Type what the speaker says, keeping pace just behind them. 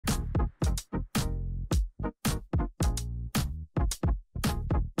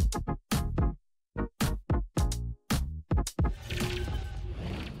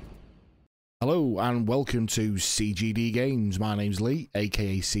Hello and welcome to CGD Games. My name's Lee,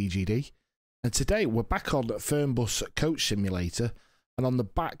 aka CGD, and today we're back on Fernbus Coach Simulator, and on the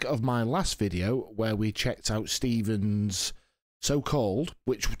back of my last video where we checked out Stephen's so-called,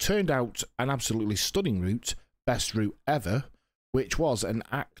 which turned out an absolutely stunning route, best route ever, which was an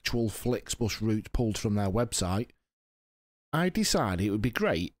actual Flixbus route pulled from their website, I decided it would be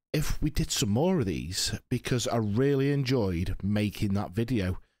great if we did some more of these, because I really enjoyed making that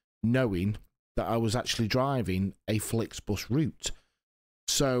video, knowing that I was actually driving a Flixbus route.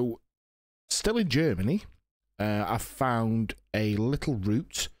 So, still in Germany, I found a little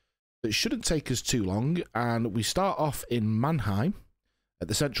route that shouldn't take us too long, and we start off in Mannheim at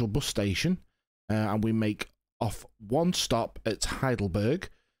the central bus station, and we make off one stop at Heidelberg.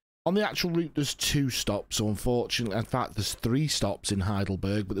 On the actual route there's 2 stops, so unfortunately, in fact there's 3 stops in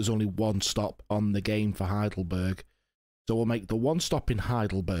Heidelberg, but there's only 1 stop on the game for Heidelberg. So we'll make the 1 stop in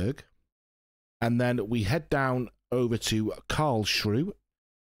Heidelberg, and then we head down over to Karlsruhe,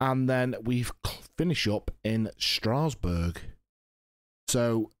 and then we finish up in Strasbourg.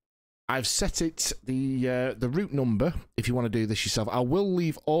 So I've set it, the route number, if you want to do this yourself. I will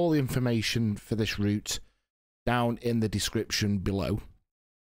leave all the information for this route down in the description below.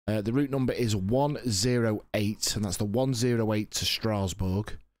 The route number is 108, and that's the 108 to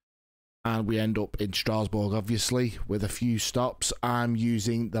Strasbourg. And we end up in Strasbourg, obviously, with a few stops. I'm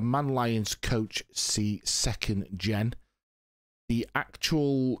using the Mannheim Coach C 2nd Gen. The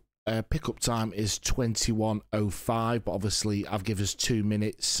actual pickup time is 21:05, but obviously I've given us 2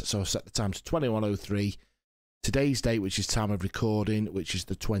 minutes, so I've set the time to 21:03. Today's date, which is time of recording, which is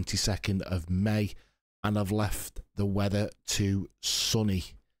the 22nd of May, and I've left the weather to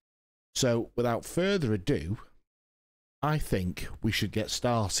sunny. So, without further ado, I think we should get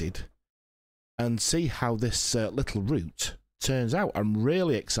started and see how this little route turns out. I'm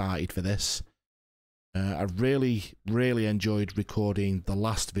really excited for this. I really enjoyed recording the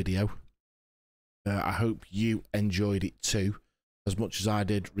last video. I hope you enjoyed it too, as much as I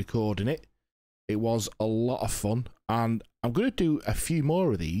did recording it. It was a lot of fun, and I'm going to do a few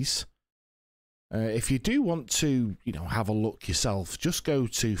more of these. If you do want to, have a look yourself, just go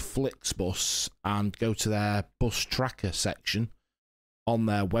to Flixbus and go to their bus tracker section on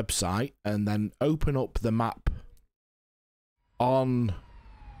their website, and then open up the map in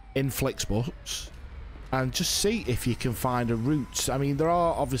Flixbus and just see if you can find a route. I mean, there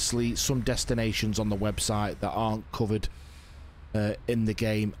are obviously some destinations on the website that aren't covered in the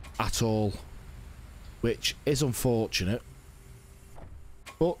game at all, which is unfortunate.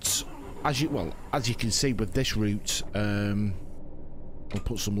 But as you can see with this route, I'll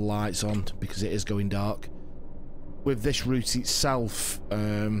put some lights on because it is going dark. With this route itself,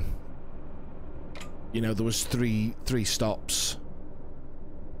 there was three stops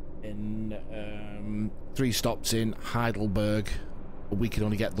in 3 stops in Heidelberg. We can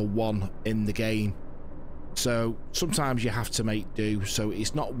only get the 1 in the game, so sometimes you have to make do. So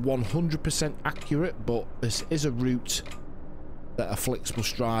it's not 100% accurate, but this is a route that a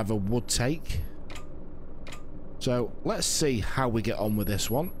Flixbus driver would take. So let's see how we get on with this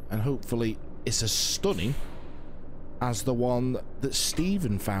one, and hopefully it's as stunning as the one that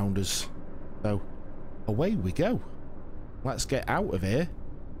Stephen found us. So away we go. Let's get out of here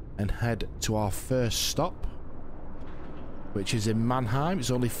and head to our first stop, which is in Mannheim. It's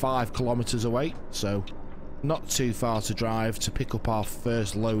only 5 kilometers away, so not too far to drive to pick up our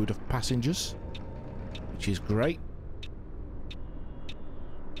first load of passengers, which is great.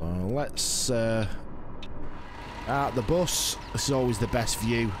 Well, let's out the bus. This is always the best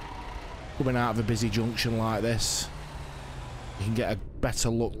view coming out of a busy junction like this. You can get a better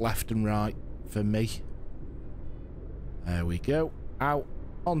look left and right for me. There we go, out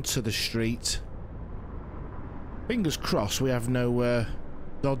onto the street. Fingers crossed we have no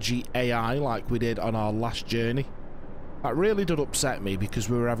dodgy AI like we did on our last journey. That really did upset me, because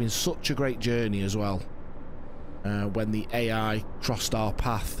we were having such a great journey as well. When the AI crossed our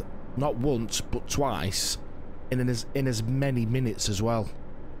path, not once but twice, in as many minutes as well.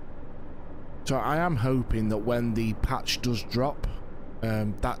 So I am hoping that when the patch does drop,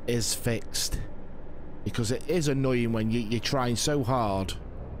 that is fixed, because it is annoying when you're trying so hard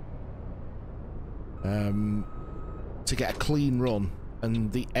to get a clean run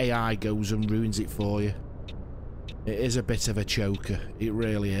and the AI goes and ruins it for you. It is a bit of a choker, it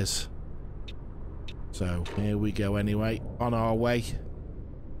really is. So here we go anyway, on our way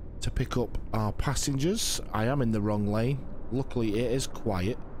to pick up our passengers. I am in the wrong lane. Luckily it is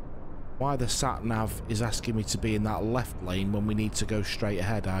quiet. Why the sat-nav is asking me to be in that left lane when we need to go straight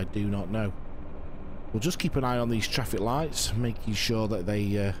ahead, I do not know. We'll just keep an eye on these traffic lights, making sure that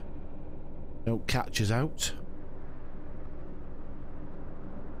they don't catch us out.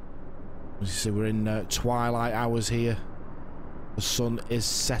 As you see, we're in twilight hours here. The sun is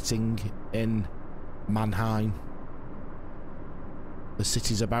setting in Mannheim. The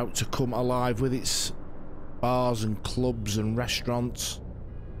city's about to come alive with its bars and clubs and restaurants.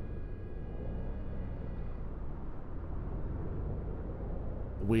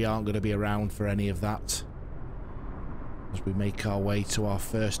 We aren't going to be around for any of that as we make our way to our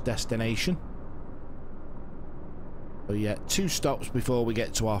first destination. So yeah, 2 stops before we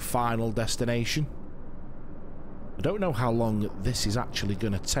get to our final destination. I don't know how long this is actually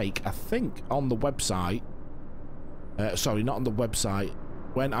going to take. I think on the website, sorry, not on the website,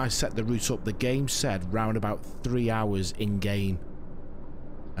 when I set the route up, the game said round about 3 hours in game.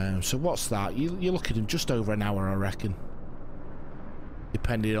 So what's that? You're looking at just over an hour, I reckon,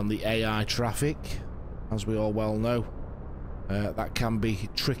 depending on the AI traffic, as we all well know. That can be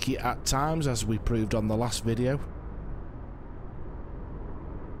tricky at times, as we proved on the last video.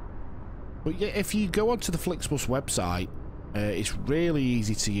 But yeah, if you go onto the Flixbus website, it's really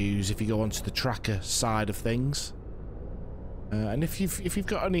easy to use if you go onto the tracker side of things. And if you've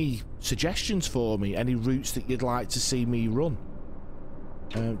got any suggestions for me, any routes that you'd like to see me run,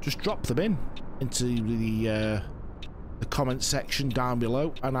 just drop them into the comment section down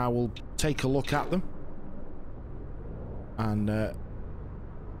below, and I will take a look at them. And no,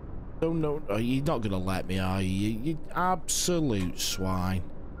 you're not gonna let me, are you? You absolute swine.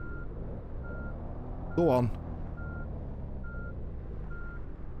 Go on.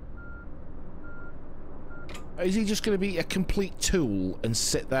 Is he just going to be a complete tool and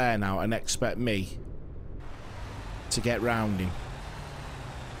sit there now and expect me to get round him?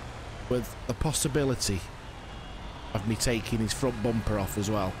 With the possibility of me taking his front bumper off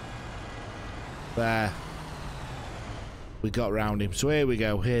as well. There. We got round him. So here we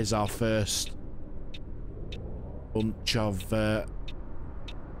go. Here's our first bunch of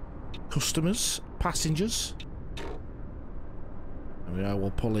customers, passengers. There we go. We'll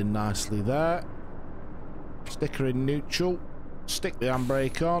pull in nicely there. Stick her in neutral. Stick the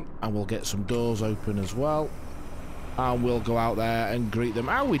handbrake on, and we'll get some doors open as well. And we'll go out there and greet them.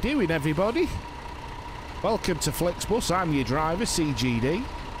 How we doing, everybody? Welcome to Flixbus. I'm your driver, CGD.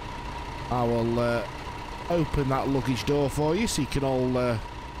 I will open that luggage door for you so you can all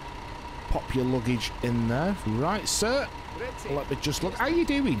pop your luggage in there. Right, sir. Let me just look. How you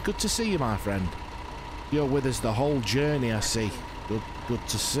doing? Good to see you, my friend. You're with us the whole journey, I see. Good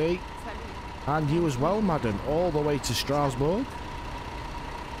to see. And you as well, madam. All the way to Strasbourg.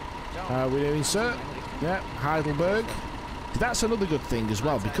 How are we doing, sir? Yeah, Heidelberg. That's another good thing as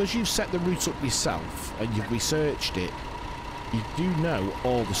well. Because you've set the route up yourself and you've researched it, you do know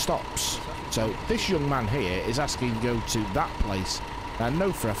all the stops. So this young man here is asking to go to that place. I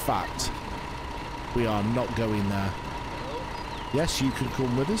know for a fact we are not going there. Yes, you can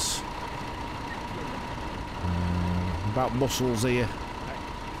come with us. About muscles here.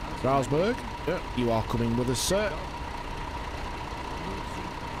 Strasbourg. Yeah, you are coming with us, sir.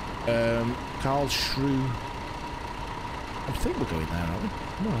 Karlsruhe. I think we're going there, aren't we?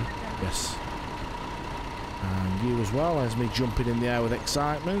 No. Yes. And you as well, as me jumping in the air with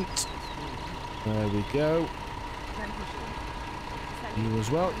excitement. There we go. You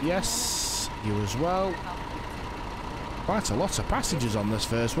as well. Yes. You as well. Quite a lot of passengers on this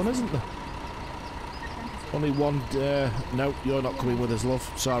first one, isn't there? Only one. No, you're not coming with us, love.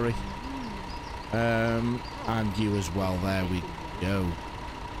 Sorry. And you as well. There we go.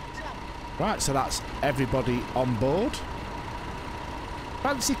 Right, so that's everybody on board.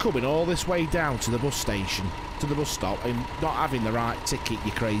 Fancy coming all this way down to the bus station, to the bus stop, and not having the right ticket,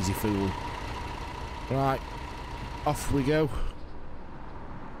 you crazy fool. Right, off we go.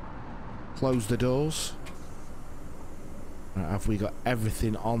 Close the doors. Right, have we got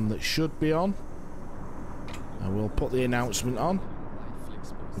everything on that should be on? And we'll put the announcement on.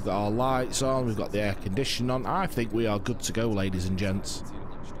 We've got our lights on, we've got the air conditioning on. I think we are good to go, ladies and gents.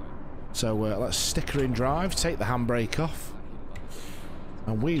 So let's stick her in drive, take the handbrake off,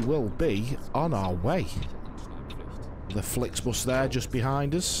 and we will be on our way. The Flixbus there just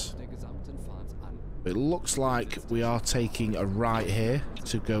behind us. It looks like we are taking a right here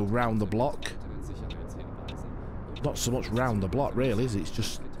to go round the block. Not so much round the block really, is it? It's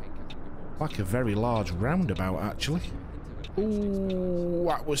just like a very large roundabout actually. Ooh,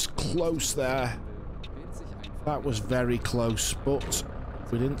 that was close there. That was very close, but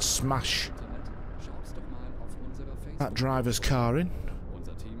we didn't smash that driver's car in.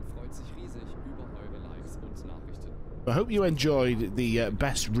 I hope you enjoyed the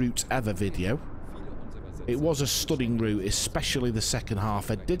best route ever video. It was a stunning route, especially the second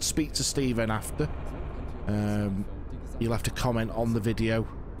half. I did speak to Stephen after. He left a comment on the video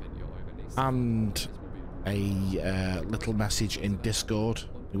and a little message in Discord.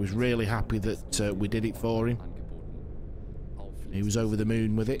 He was really happy that we did it for him. He was over the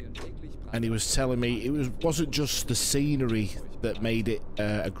moon with it, and he was telling me it wasn't just the scenery that made it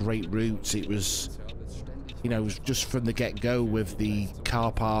a great route. It was, you know, it was just from the get-go with the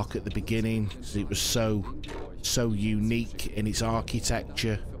car park at the beginning. It was so unique in its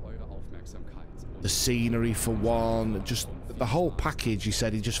architecture. The scenery for one, just the whole package. He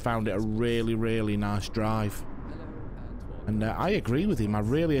said he just found it a really nice drive, and I agree with him. I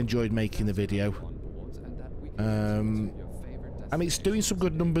really enjoyed making the video, and it's doing some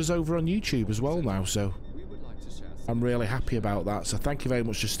good numbers over on YouTube as well now, so I'm really happy about that. So thank you very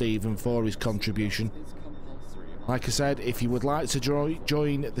much to Stephen for his contribution. Like I said, if you would like to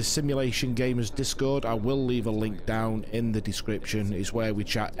join the Simulation Gamers Discord, I will leave a link down in the description. It's where we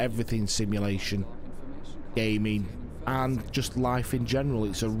chat everything simulation, gaming, and just life in general.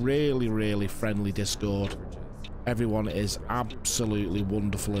 It's a really friendly Discord. Everyone is absolutely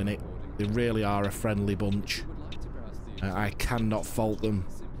wonderful in it. They really are a friendly bunch. I cannot fault them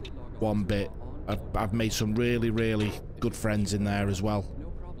one bit. I've made some really good friends in there as well.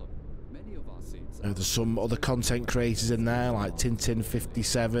 There's some other content creators in there like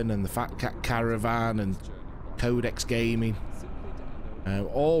Tintin57 and the Fat Cat Caravan and Codex Gaming.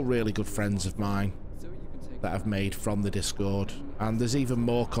 All really good friends of mine that I've made from the Discord. And there's even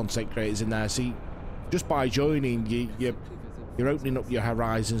more content creators in there. See, just by joining, you're opening up your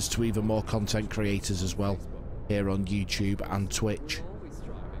horizons to even more content creators as well here on YouTube and Twitch.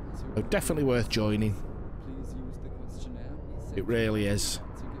 So definitely worth joining. It really is.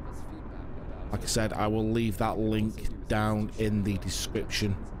 Like I said, I will leave that link down in the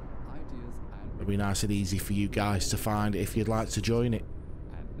description. It'll be nice and easy for you guys to find if you'd like to join it.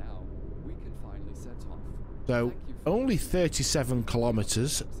 So, only 37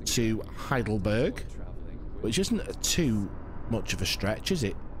 kilometers to Heidelberg, which isn't too much of a stretch, is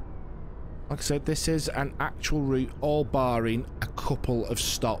it? Like I said, this is an actual route, all barring a couple of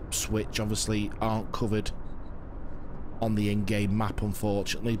stops, which obviously aren't covered on the in-game map,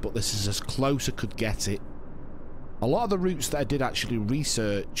 unfortunately, but this is as close as I could get it. A lot of the routes that I did actually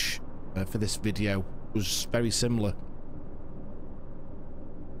research for this video was very similar.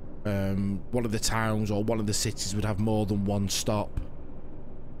 One of the towns or one of the cities would have more than one stop,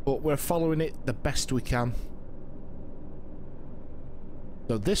 but we're following it the best we can.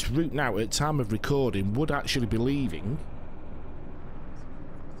 So this route now, at time of recording, would actually be leaving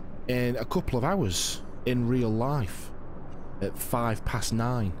in a couple of hours in real life at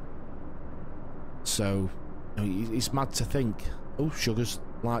 9:05. So, you know, it's mad to think. Oh, sugars,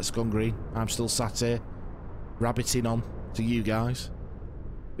 lights gone green. I'm still sat here, rabbiting on to you guys.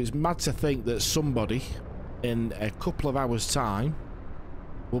 It's mad to think that somebody in a couple of hours' time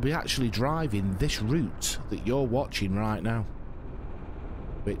will be actually driving this route that you're watching right now,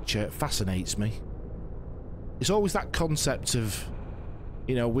 which fascinates me. It's always that concept of,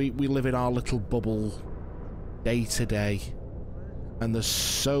 you know, we live in our little bubble day to day, and there's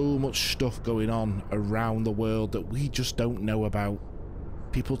so much stuff going on around the world that we just don't know about.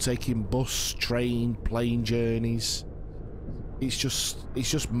 People taking bus, train, plane journeys. It's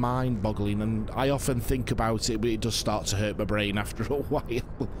just mind-boggling, and I often think about it, but it does start to hurt my brain after a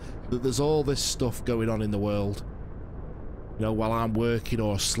while. That there's all this stuff going on in the world. You know, while I'm working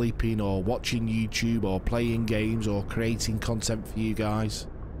or sleeping or watching YouTube or playing games or creating content for you guys.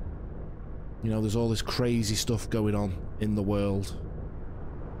 You know, there's all this crazy stuff going on in the world.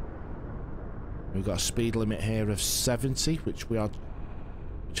 We've got a speed limit here of 70, which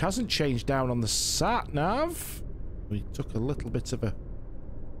hasn't changed down on the sat nav. We took a little bit of a...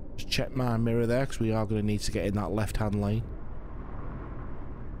 Just check my mirror there, because we are going to need to get in that left-hand lane.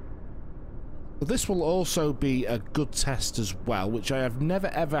 But this will also be a good test as well, which I have never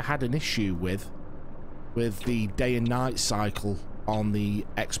ever had an issue with the day and night cycle on the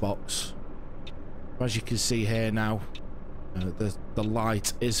Xbox. As you can see here now, the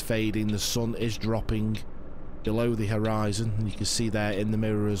light is fading, the sun is dropping below the horizon, and you can see there in the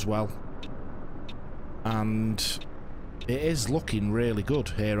mirror as well. And it is looking really good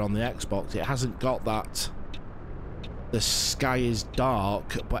here on the Xbox. It hasn't got that, the sky is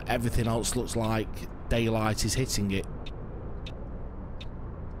dark, but everything else looks like daylight is hitting it.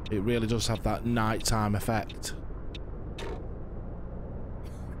 It really does have that nighttime effect.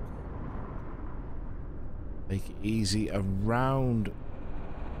 Take it easy around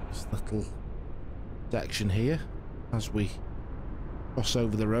this little section here as we cross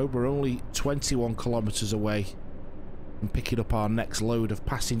over the road. We're only 21 kilometers away from picking up our next load of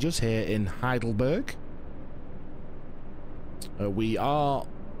passengers here in Heidelberg. We are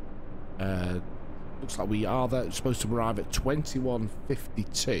looks like we are there, supposed to arrive at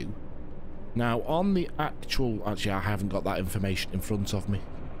 21:52. Now on the actually I haven't got that information in front of me,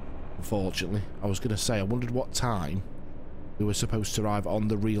 unfortunately. I was going to say, I wondered what time we were supposed to arrive on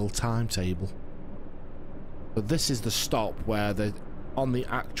the real timetable. But this is the stop where on the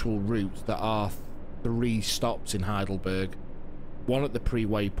actual route there are 3 stops in Heidelberg. One at the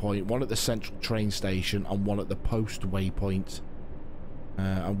pre-waypoint, one at the central train station, and one at the post-waypoint.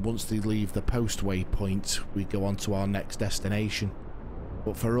 And once they leave the post-waypoint, we go on to our next destination.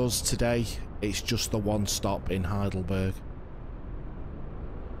 But for us today, it's just the one stop in Heidelberg.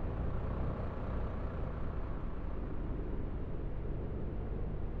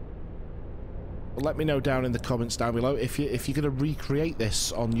 But let me know down in the comments down below if you're going to recreate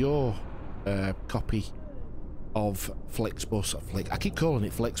this on your copy of Flixbus. I keep calling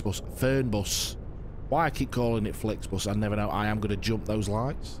it Flixbus. Fernbus. Why I keep calling it Flixbus, I never know. I am going to jump those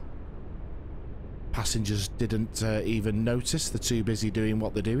lights. Passengers didn't even notice. They're too busy doing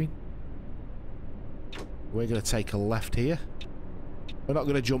what they're doing. We're going to take a left here. We're not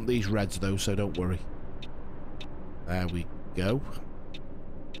going to jump these reds though, so don't worry. There we go.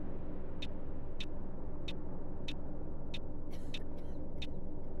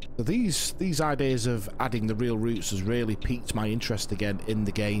 So these ideas of adding the real routes has really piqued my interest again in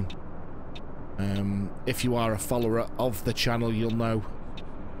the game. If you are a follower of the channel, you'll know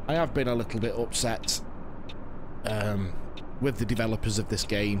I have been a little bit upset with the developers of this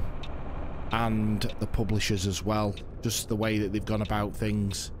game and the publishers as well. Just the way that they've gone about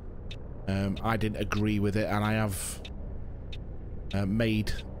things. I didn't agree with it, and I have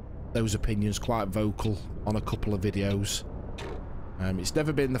made those opinions quite vocal on a couple of videos. It's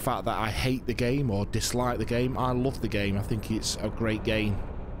never been the fact that I hate the game or dislike the game. I love the game. I think it's a great game.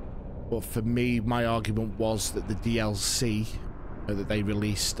 But for me, my argument was that the DLC that they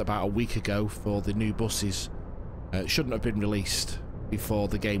released about a week ago for the new buses shouldn't have been released before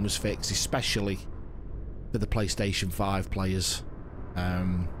the game was fixed, especially for the PlayStation 5 players.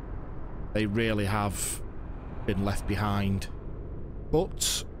 They really have been left behind.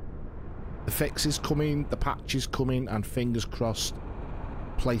 But the fix is coming, the patch is coming, and fingers crossed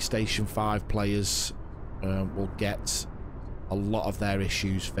PlayStation 5 players will get a lot of their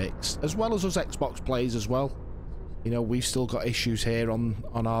issues fixed, as well as us Xbox players as well. You know, we've still got issues here on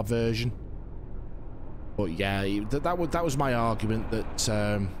our version. But yeah, that was my argument, that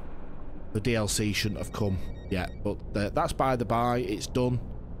the DLC shouldn't have come yet. But that's by the by, it's done.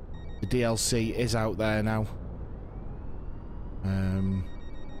 The DLC is out there now.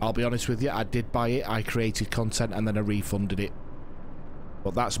 I'll be honest with you, I did buy it, I created content and then I refunded it.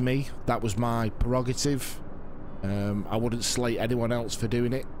 But that's me, that was my prerogative. I wouldn't slate anyone else for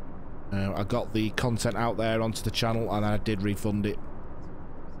doing it. I got the content out there onto the channel and I did refund it.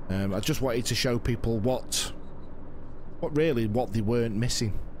 I just wanted to show people what they weren't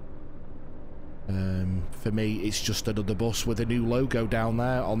missing. For me, it's just another bus with a new logo down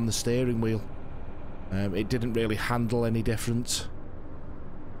there on the steering wheel. It didn't really handle any different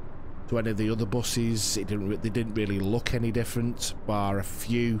to any of the other buses. They didn't really look any different, bar a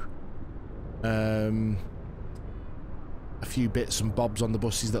few bits and bobs on the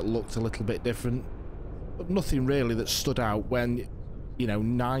buses that looked a little bit different, but nothing really that stood out when, you know,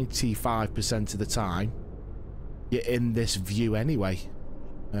 95% of the time you're in this view anyway.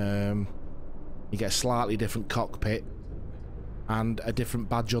 You get a slightly different cockpit and a different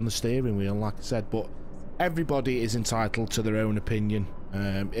badge on the steering wheel, like I said, but everybody is entitled to their own opinion.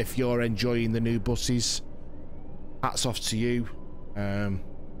 If you're enjoying the new buses, hats off to you.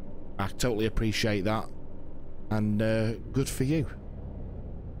 I totally appreciate that, and good for you.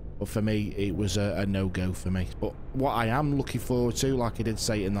 But for me, it was a no-go for me. But what I am looking forward to, like I did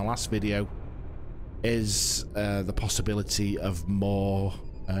say in the last video, is the possibility of more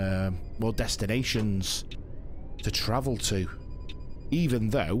destinations to travel to, even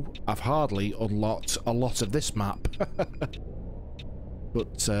though I've hardly unlocked a lot of this map.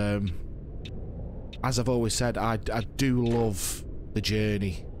 But as I've always said, I do love the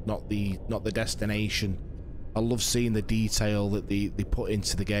journey, not the destination. I love seeing the detail that they put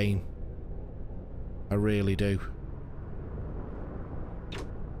into the game. I really do.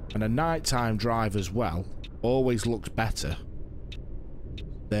 And a nighttime drive as well always looks better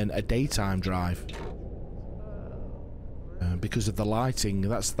than a daytime drive, because of the lighting.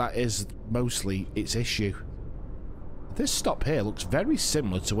 That is mostly its issue. This stop here looks very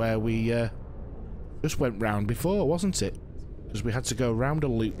similar to where we just went round before, wasn't it? because we had to go around a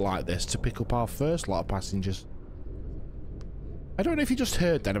loop like this to pick up our first lot of passengers. I don't know if you just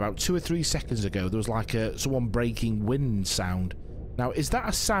heard then, about 2 or 3 seconds ago, there was like someone breaking wind sound. Now, is that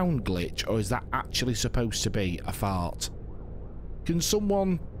a sound glitch, or is that actually supposed to be a fart? Can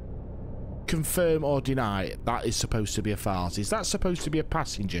someone confirm or deny that is supposed to be a fart? Is that supposed to be a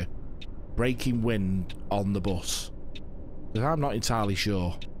passenger breaking wind on the bus? Because I'm not entirely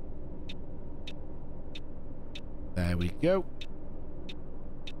sure. There we go.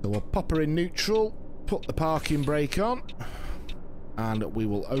 So we'll pop her in neutral, put the parking brake on, and we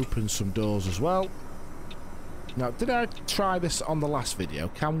will open some doors as well. Now, did I try this on the last video?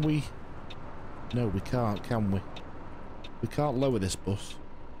 Can we? No, we can't, can we? We can't lower this bus.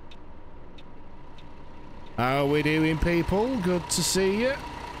 How are we doing, people? Good to see you.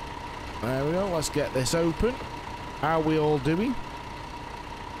 There we go. Let's get this open. How are we all doing?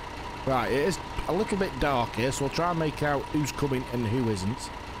 Right, it is a little bit dark here, so we'll try and make out who's coming and who isn't.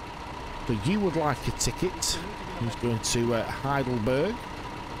 So you would like a ticket. He's going to Heidelberg.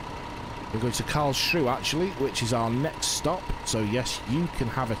 We're going to Karlsruhe, actually, which is our next stop. So, yes, you can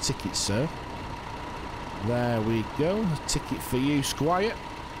have a ticket, sir. There we go. A ticket for you, Squire.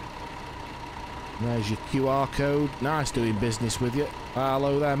 There's your QR code. Nice doing business with you.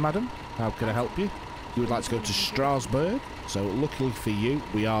 Hello there, madam. How can I help you? You would like to go to Strasbourg. So, luckily for you,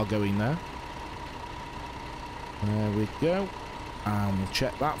 we are going there. There we go. And we'll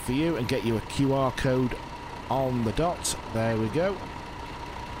check that for you and get you a QR code on the dot. There we go.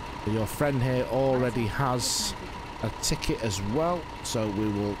 Your friend here already has a ticket as well, so we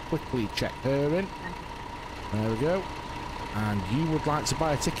will quickly check her in. There we go. And you would like to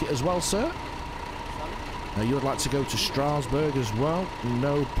buy a ticket as well, sir? You would like to go to Strasbourg as well?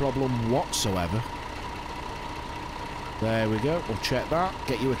 No problem whatsoever. There we go. We'll check that.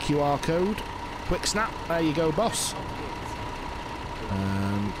 Get you a QR code. Quick snap. There you go, boss.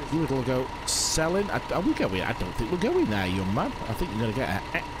 You would go selling. Are we going? I don't think we're going there, young man. I think you're going to get a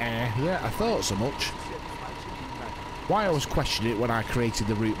yeah, I thought so much. Why I was questioning it when I created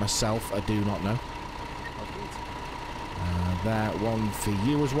the route myself, I do not know. There, one for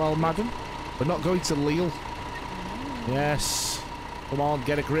you as well, madam. We're not going to Lille. Yes. Come on,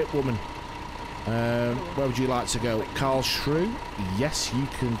 get a grip, woman. Where would you like to go? Karlsruhe? Yes, you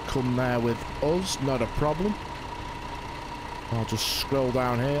can come there with us. Not a problem. I'll just scroll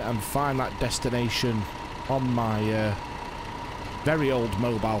down here and find that destination on my very old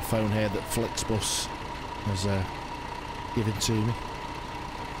mobile phone here that Flixbus has given to me.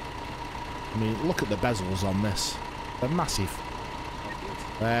 I mean, look at the bezels on this. They're massive.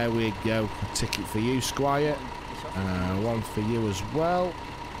 There we go. A ticket for you, Squire. One for you as well.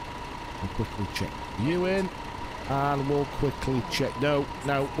 We'll quickly check you in. And we'll quickly check... No,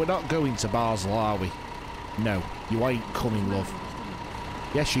 we're not going to Basel, are we? No, you ain't coming, love.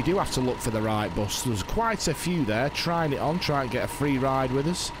 Yes, you do have to look for the right bus. There's quite a few there trying it on, trying to get a free ride with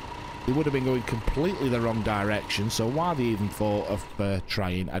us. They would have been going completely the wrong direction, so why they even thought of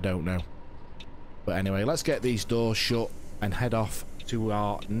trying, I don't know. But anyway, let's get these doors shut and head off to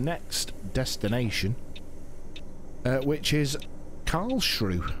our next destination, which is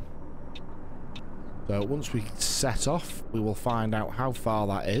Karlsruhe. So once we set off, we will find out how far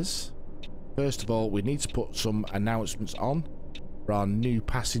that is. First of all, we need to put some announcements on for our new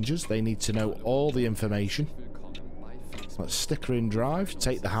passengers. They need to know all the information. Let's stick her in drive,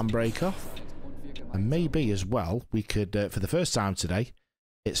 take the handbrake off, and maybe as well we could, for the first time today,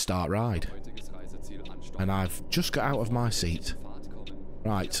 hit start ride. And I've just got out of my seat.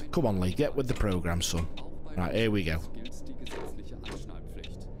 Right, come on Lee, get with the program, son. Right, here we go.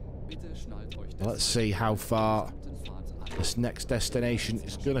 Let's see how far this next destination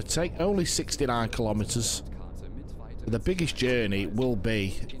is going to take. Only 69 kilometres. The biggest journey will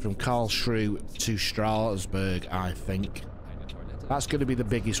be from Karlsruhe to Strasbourg, I think. That's going to be the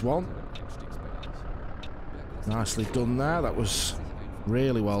biggest one. Nicely done there. That was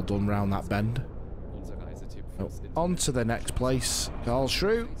really well done round that bend. So on to the next place,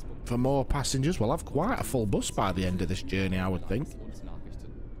 Karlsruhe, for more passengers. We'll have quite a full bus by the end of this journey, I would think.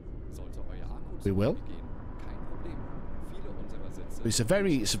 We will. It's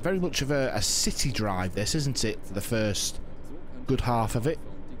very much of a city drive, this, isn't it? For the first good half of it.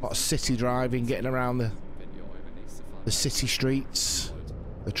 A lot of city driving, getting around the city streets.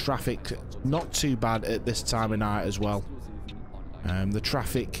 The traffic, not too bad at this time of night as well. The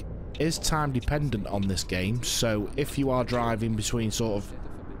traffic is time dependent on this game, so if you are driving between sort of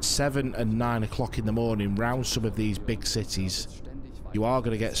 7 and 9 o'clock in the morning round some of these big cities, you are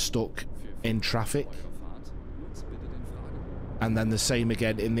going to get stuck in traffic. And then the same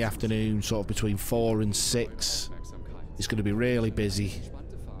again in the afternoon, sort of between 4 and 6. It's going to be really busy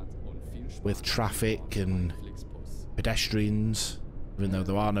with traffic and pedestrians, even though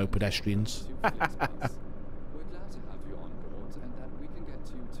there are no pedestrians. We're glad to have you on board and that we can get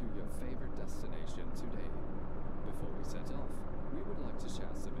you to your favorite destination today. Before we set off, we would like to share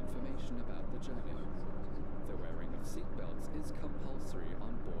some information about the journey. The wearing of seatbelts is compulsory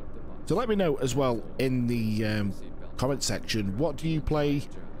on board the bus. So let me know as well in the comment section, what do you play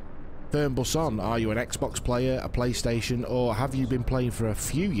Fernbus on? Are you an Xbox player, a PlayStation, or have you been playing for a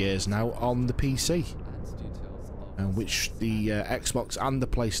few years now on the PC? Which the Xbox and the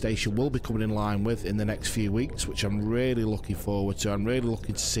PlayStation will be coming in line with in the next few weeks, which I'm really looking forward to. I'm really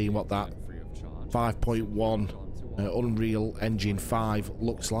looking to see what that 5.1 Unreal Engine 5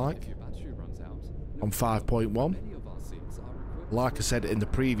 looks like on 5.1. Like I said in the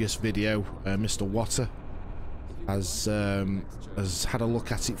previous video, Mr. Water has had a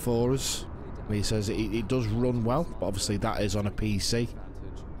look at it for us, and he says it does run well, but obviously that is on a PC.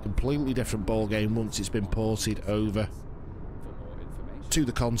 Completely different ball game once it's been ported over to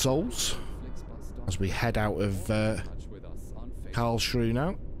the consoles, as we head out of Karlsruhe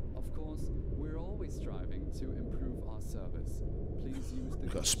now.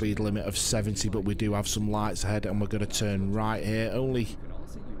 We've got a speed limit of 70, but we do have some lights ahead, and we're going to turn right here. Only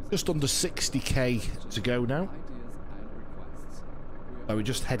just under 60k to go now. So we're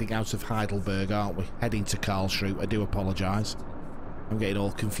just heading out of Heidelberg, aren't we? Heading to Karlsruhe. I do apologise. I'm getting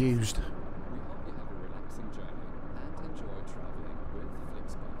all confused.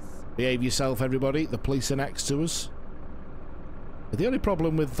 Behave yourself, everybody. The police are next to us. But the only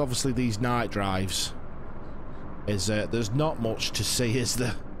problem with, obviously, these night drives is there's not much to see, is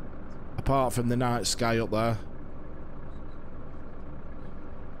there? Apart from the night sky up there.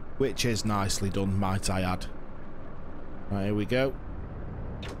 Which is nicely done, might I add. Right, here we go.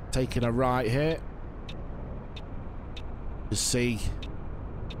 Taking a right here. To see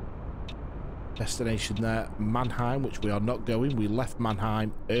destination there, Mannheim, which we are not going. We left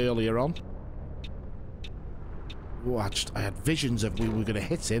Mannheim earlier on. Oh, I had visions of we were going to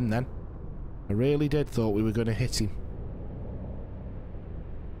hit him then. I really did thought we were going to hit him.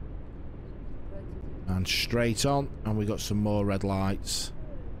 And straight on, and we got some more red lights.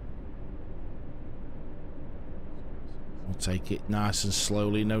 We'll take it nice and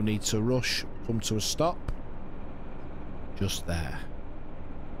slowly, no need to rush. Come to a stop. Just there.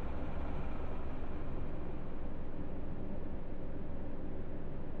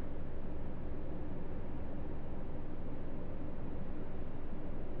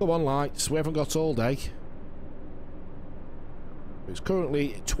 Come on, lights. We haven't got all day. It's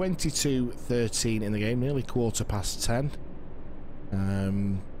currently 22:13 in the game, nearly 10:15.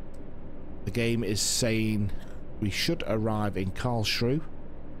 The game is saying we should arrive in Karlsruhe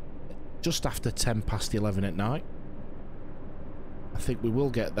just after 11:10 at night. I think we will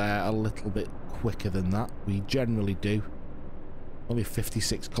get there a little bit quicker than that. We generally do. Only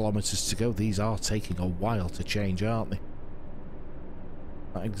 56 kilometers to go. These are taking a while to change, aren't they?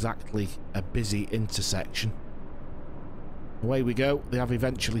 Not exactly a busy intersection. Away we go. They have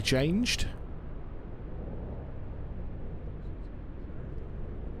eventually changed.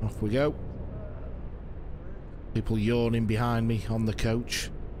 Off we go. People yawning behind me on the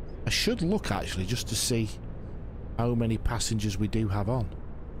coach. I should look actually just to see how many passengers we do have on.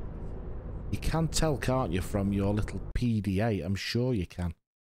 You can tell, can't you, from your little PDA? I'm sure you can.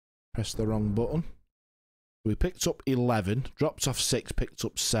 Press the wrong button. We picked up 11, dropped off 6, picked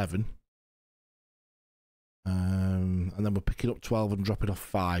up 7. And then we're picking up 12 and dropping off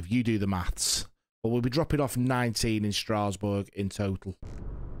 5. You do the maths. Well, we'll be dropping off 19 in Strasbourg in total.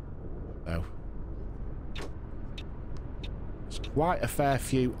 So it's quite a fair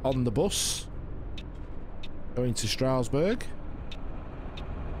few on the bus going to Strasbourg.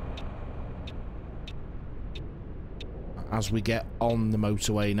 As we get on the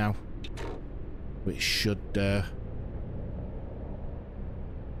motorway now, which should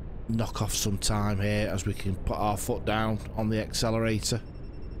knock off some time here as we can put our foot down on the accelerator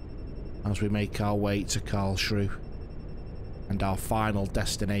as we make our way to Karlsruhe and our final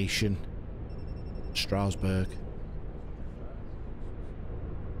destination, Strasbourg.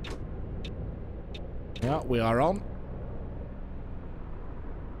 Yeah, we are on.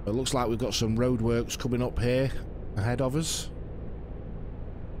 It looks like we've got some roadworks coming up here ahead of us.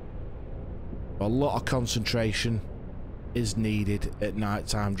 A lot of concentration is needed at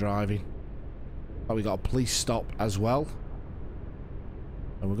nighttime driving. Oh, we got a police stop as well,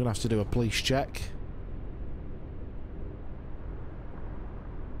 and we're gonna have to do a police check.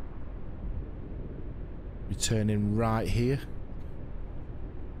 We're turning right here.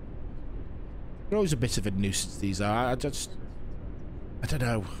 They're always a bit of a nuisance, these are. I don't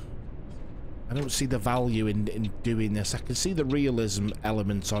know. I don't see the value in doing this. I can see the realism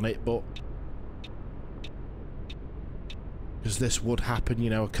element on it, but because this would happen, you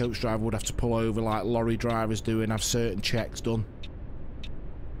know, a coach driver would have to pull over like lorry drivers do and have certain checks done.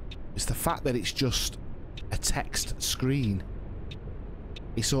 It's the fact that it's just a text screen.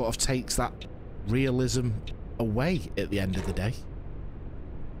 It sort of takes that realism away at the end of the day.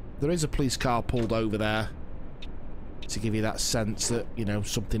 There is a police car pulled over there to give you that sense that, you know,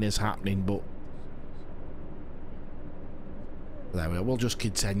 something is happening, but there we are. We'll just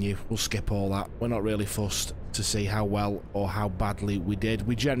continue. We'll skip all that. We're not really fussed to see how well or how badly we did.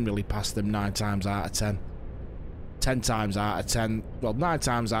 We generally pass them 9 times out of 10. 10 times out of 10. Well, 9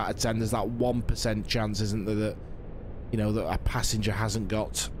 times out of 10, there's that 1% chance, isn't there, that, you know, that a passenger hasn't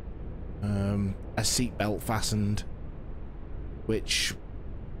got a seatbelt fastened, which,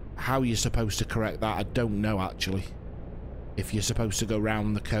 how you're supposed to correct that, I don't know, actually. If you're supposed to go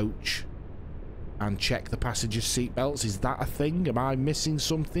round the coach and check the passengers' seatbelts, is that a thing? Am I missing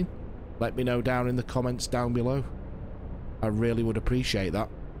something? Let me know down in the comments down below. I really would appreciate that.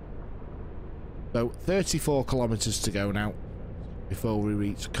 So 34 kilometers to go now before we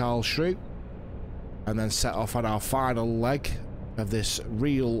reach Karlsruhe, and then set off on our final leg of this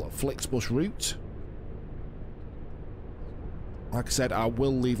real Flixbus route. Like I said, I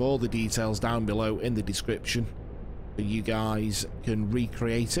will leave all the details down below in the description so you guys can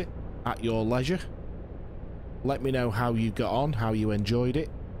recreate it at your leisure. Let me know how you got on, how you enjoyed it.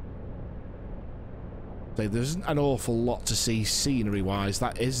 So there's an awful lot to see scenery wise.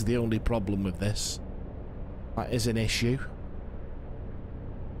 That is the only problem with this. That is an issue.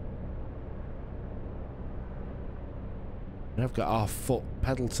 I've got our foot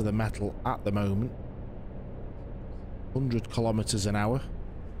pedal to the metal at the moment. 100 kilometers an hour.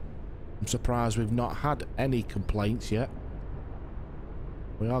 I'm surprised we've not had any complaints yet.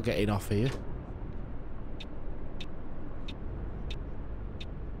 We are getting off here.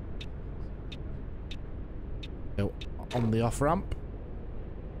 So, on the off ramp,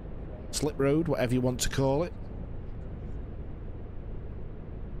 slip road, whatever you want to call it.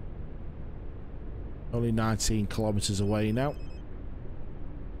 Only 19 kilometers away now.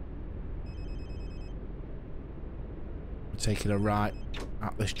 We're taking a right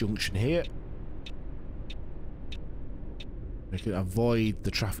at this junction here. We can avoid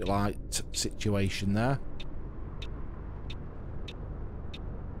the traffic light situation there.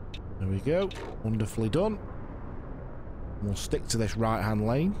 There we go. Wonderfully done. We'll stick to this right-hand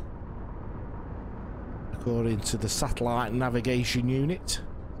lane according to the satellite navigation unit.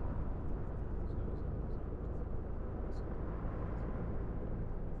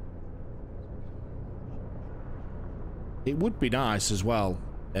 It would be nice as well,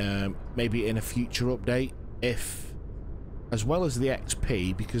 maybe in a future update, if, as well as the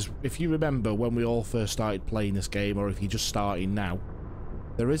XP, because if you remember when we all first started playing this game, or if you're just starting now,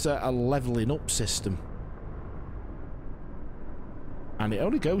 there is a leveling up system. And it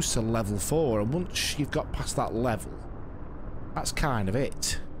only goes to level 4, and once you've got past that level, that's kind of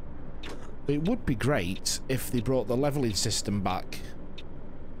it. But it would be great if they brought the leveling system back.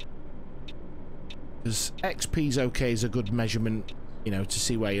 Because XP's okay as a good measurement, you know, to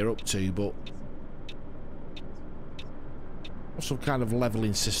see where you're up to, but some kind of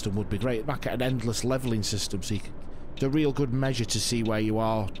leveling system would be great. Back at an endless leveling system, so you can, it's a real good measure to see where you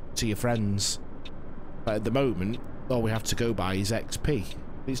are to your friends. But at the moment, all we have to go by is XP.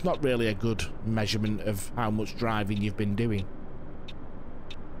 It's not really a good measurement of how much driving you've been doing.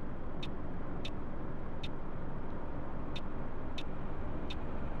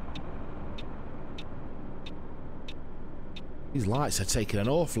 These lights are taking an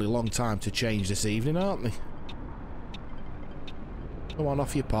awfully long time to change this evening, aren't they? Come on,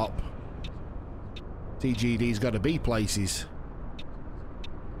 off your pop. TGD's got to be places.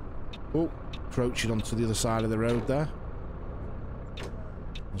 Oh, approaching onto the other side of the road there.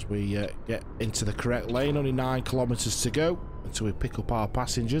 As we get into the correct lane, only 9 kilometers to go until we pick up our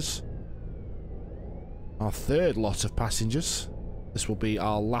passengers. Our third lot of passengers. This will be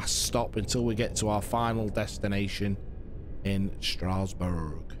our last stop until we get to our final destination in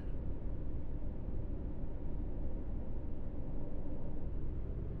Strasbourg.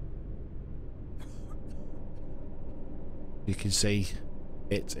 You can see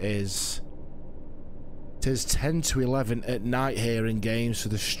it is 10 to 11 at night here in game, so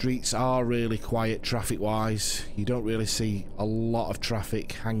the streets are really quiet traffic wise. You don't really see a lot of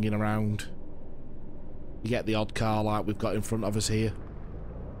traffic hanging around. You get the odd car like we've got in front of us here.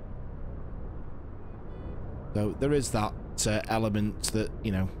 So there is that element that,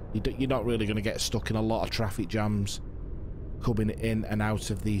 you know, you're not really going to get stuck in a lot of traffic jams coming in and out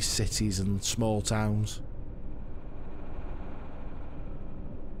of these cities and small towns.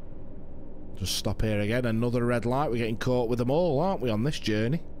 Just stop here again. Another red light. We're getting caught with them all, aren't we, on this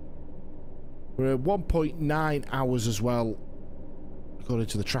journey? We're at 1.9 hours as well, according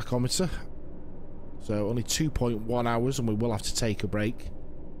to the trachometer. So only 2.1 hours, and we will have to take a break.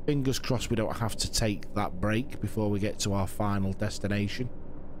 Fingers crossed we don't have to take that break before we get to our final destination.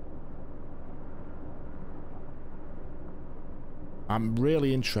 I'm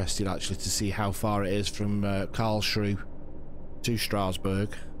really interested, actually, to see how far it is from Karlsruhe to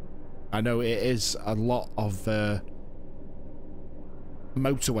Strasbourg. I know it is a lot of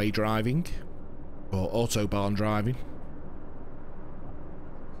motorway driving, or autobahn driving,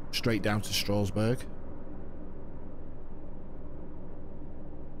 straight down to Strasbourg.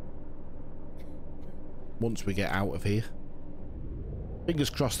 Once we get out of here.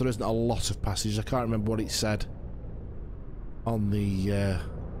 Fingers crossed there isn't a lot of passengers. I can't remember what it said on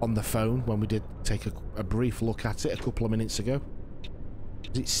the phone when we did take a brief look at it a couple of minutes ago.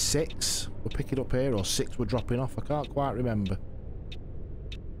 Is it 6 we're picking up here, or 6 we're dropping off? I can't quite remember.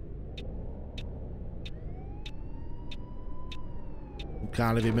 Some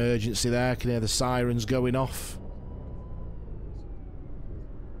kind of emergency there. I can hear the sirens going off.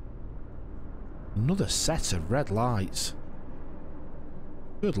 Another set of red lights.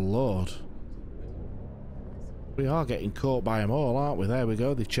 Good lord. We are getting caught by them all, aren't we? There we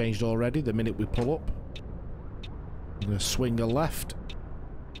go. They've changed already the minute we pull up. I'm going to swing a left.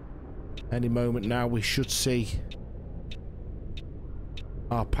 Any moment now we should see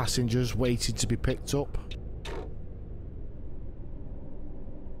our passengers waiting to be picked up.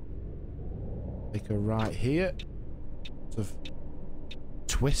 Take a right here. Sort of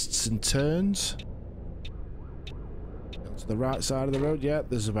twists and turns. Go to the right side of the road. Yeah,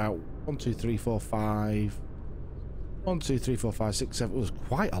 there's about 1, 2, 3, 4, 5. 1, 2, 3, 4, 5, 6, 7. It was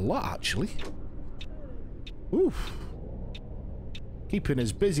quite a lot, actually. Oof. Keeping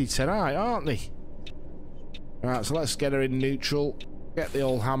us busy tonight, aren't they? Right, so let's get her in neutral. Get the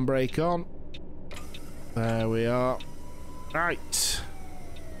old handbrake on. There we are. Right.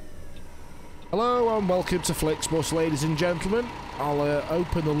 Hello and welcome to Flixbus, ladies and gentlemen. I'll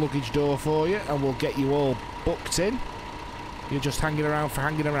open the luggage door for you and we'll get you all booked in. You're just hanging around for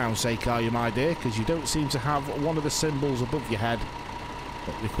hanging around's sake, are you, my dear? Because you don't seem to have one of the symbols above your head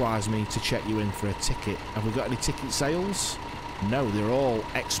that requires me to check you in for a ticket. Have we got any ticket sales? No, they're all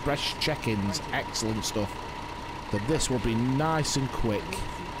express check-ins. Excellent stuff. So this will be nice and quick.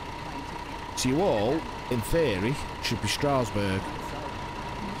 So you all, in theory, should be Strasbourg.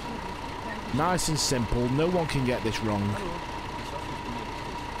 Nice and simple. No one can get this wrong.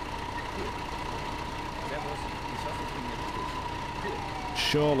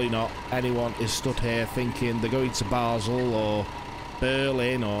 Surely not anyone is stood here thinking they're going to Basel or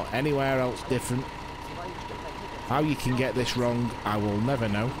Berlin or anywhere else different. How you can get this wrong, I will never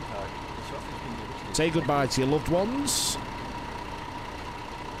know. Say goodbye to your loved ones.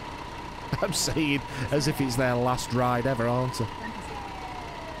 I'm saying as if it's their last ride ever, aren't I?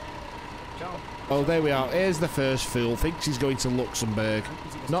 Oh, there we are. Here's the first fool. Thinks he's going to Luxembourg.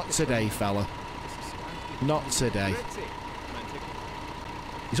 Not today, fella. Not today.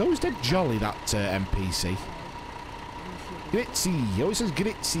 He's always dead jolly, that NPC. Gritzy. He always says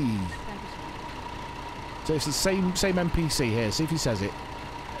gritzy. So it's the same NPC here. See if he says it.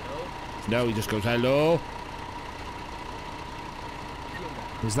 No, he just goes, hello.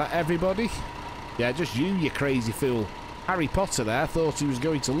 Is that everybody? Yeah, just you crazy fool. Harry Potter there thought he was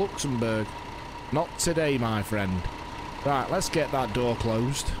going to Luxembourg. Not today, my friend. Right, let's get that door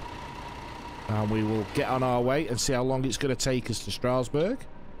closed. And we will get on our way and see how long it's going to take us to Strasbourg.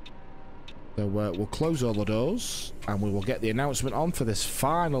 So we'll close all the doors and we will get the announcement on for this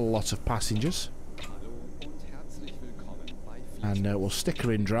final lot of passengers. And we'll stick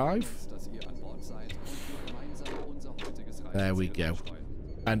her in drive. There we go.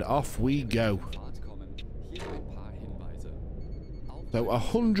 And off we go. So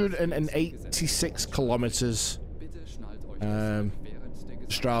 186 kilometres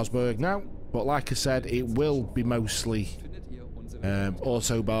Strasbourg now. But like I said, it will be mostly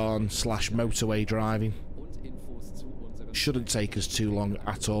autobahn / motorway driving. Shouldn't take us too long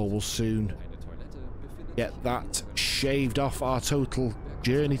at all. We'll soon get that shaved off our total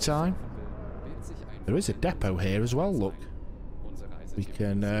journey time. There is a depot here as well, look. We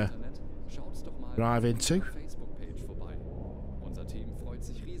can drive into.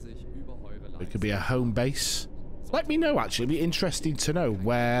 It could be a home base. Let me know, actually. It'd be interesting to know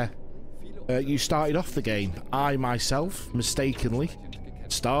where you started off the game. I myself, mistakenly,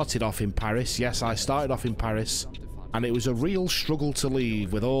 started off in Paris. Yes, I started off in Paris, and it was a real struggle to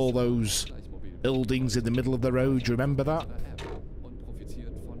leave with all those buildings in the middle of the road. Do you remember that?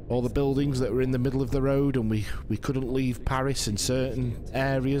 All the buildings that were in the middle of the road, and we couldn't leave Paris in certain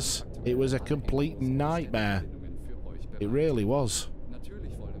areas. It was a complete nightmare. It really was.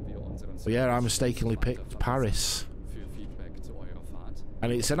 But yeah, I mistakenly picked Paris.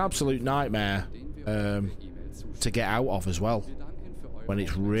 And it's an absolute nightmare to get out of as well. When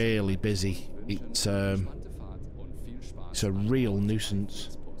it's really busy. It's a real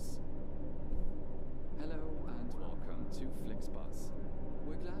nuisance. Hello and welcome to Flixbus.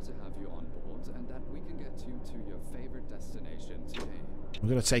 We're glad to have you on board and that we can get you to your favorite destination today. We're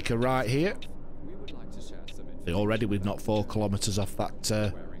going to take a right here. We would like to share some information. Already we've not 4 kilometres off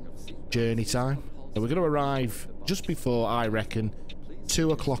that journey time. So we're going to arrive just before, I reckon,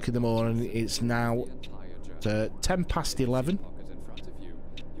 2 o'clock in the morning. It's now 10 past 11.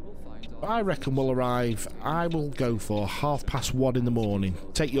 I reckon we'll arrive, I will go for 1:30 in the morning.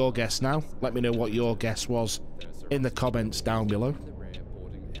 Take your guess now. Let me know what your guess was in the comments down below.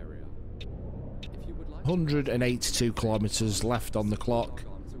 182 kilometres left on the clock,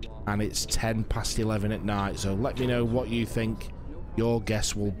 and it's 10 past 11 at night. So let me know what you think your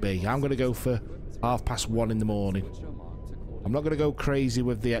guess will be. I'm going to go for 1:30 in the morning. I'm not going to go crazy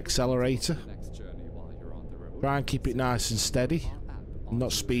with the accelerator. Try and keep it nice and steady.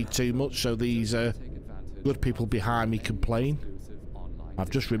 Not speed too much so these good people behind me complain. I've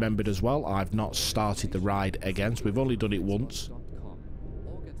just remembered as well, I've not started the ride again, so we've only done it once.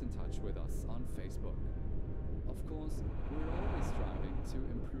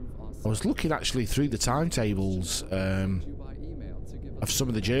 I was looking actually through the timetables of some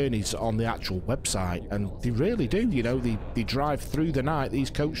of the journeys on the actual website, and they really do, you know, they drive through the night, these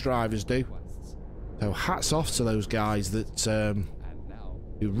coach drivers do. So hats off to those guys that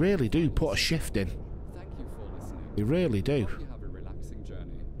who really do put a shift in. They really do.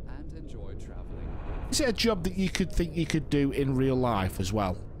 Is it a job that you could think you could do in real life as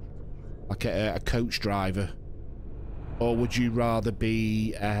well? Like a coach driver? Or would you rather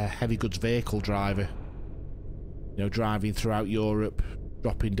be a heavy goods vehicle driver? You know, driving throughout Europe,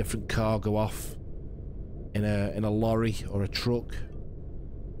 dropping different cargo off in a lorry or a truck?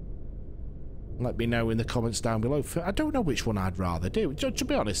 Let me know in the comments down below. I don't know which one I'd rather do. To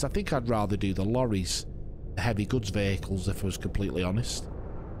be honest, I think I'd rather do the lorries, the heavy goods vehicles, if I was completely honest.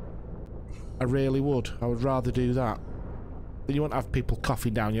 I really would. I would rather do that. Then you won't have people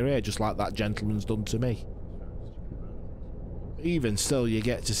coughing down your ear just like that gentleman's done to me. Even still, you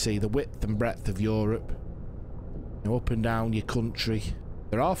get to see the width and breadth of Europe. You know, up and down your country.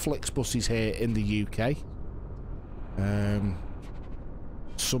 There are Flixbuses here in the UK.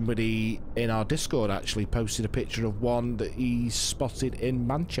 Somebody in our Discord actually posted a picture of one that he spotted in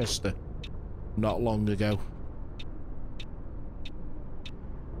Manchester not long ago.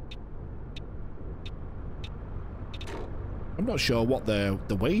 I'm not sure what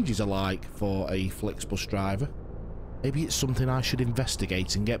the wages are like for a Flixbus driver. Maybe it's something I should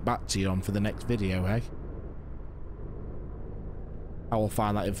investigate and get back to you on for the next video, hey? I will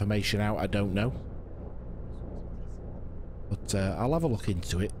find that information out, I don't know. But I'll have a look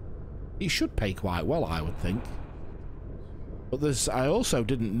into it. It should pay quite well, I would think. But I also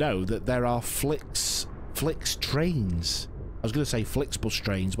didn't know that there are Flix trains. I was going to say Flixbus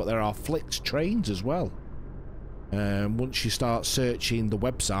trains, but there are Flix trains as well. Once you start searching the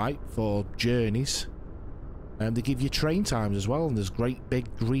website for journeys, they give you train times as well, and there's great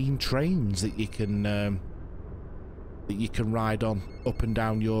big green trains that you can ride on up and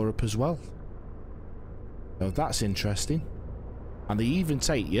down Europe as well. So that's interesting. And they even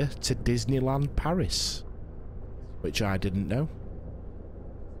take you to Disneyland Paris, which I didn't know.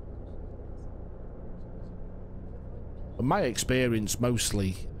 But my experience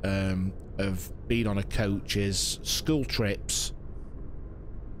mostly of being on a coach is school trips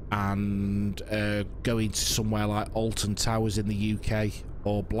and going to somewhere like Alton Towers in the UK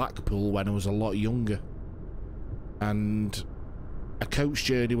or Blackpool when I was a lot younger. And a coach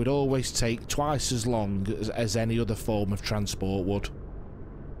journey would always take twice as long as any other form of transport would,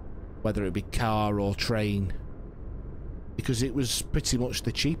 whether it be car or train, because it was pretty much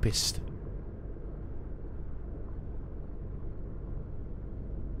the cheapest.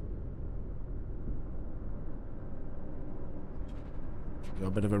 Got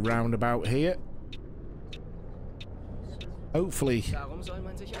a bit of a roundabout here. Hopefully.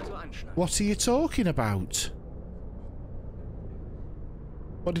 What are you talking about?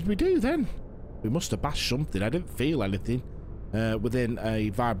 What did we do then? We must have bashed something. I didn't feel anything. within a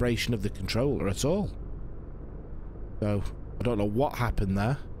vibration of the controller at all. So I don't know what happened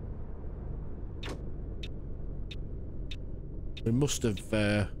there. We must have,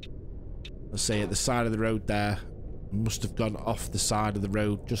 let's say, at the side of the road there, we must have gone off the side of the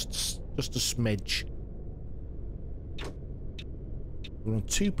road just a smidge. We're on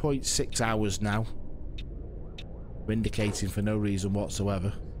 2.6 hours now. We're indicating for no reason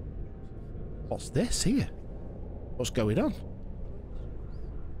whatsoever. What's this here? What's going on?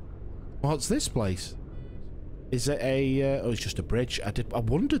 What's this place? Is it a... oh, it's just a bridge. I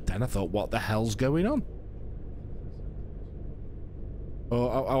wondered then. I thought, what the hell's going on?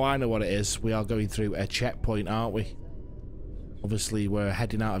 Oh, I know what it is. We are going through a checkpoint, aren't we? Obviously, we're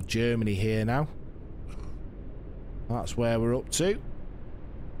heading out of Germany here now. That's where we're up to.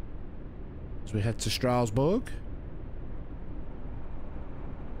 As we head to Strasbourg.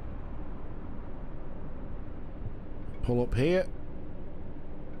 Pull up here.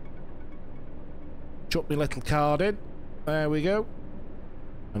 Chuck my little card in. There we go.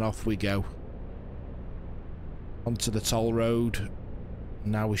 And off we go. Onto the toll road.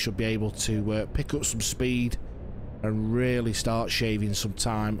 Now we should be able to pick up some speed and really start shaving some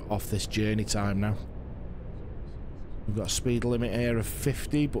time off this journey time now. We've got a speed limit here of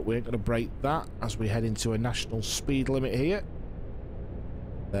 50, but we ain't going to break that as we head into a national speed limit here.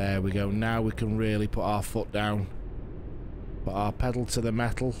 There we go. Now we can really put our foot down, put our pedal to the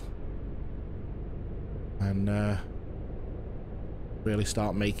metal, and really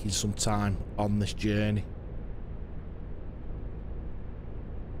start making some time on this journey.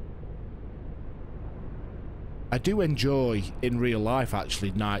 I do enjoy, in real life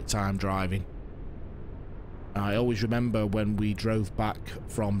actually, nighttime driving. I always remember when we drove back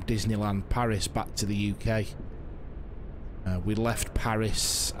from Disneyland Paris back to the UK. We left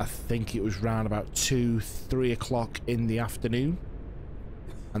Paris, I think it was round about 2-3 o'clock in the afternoon.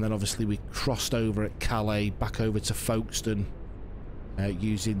 And then obviously we crossed over at Calais, back over to Folkestone,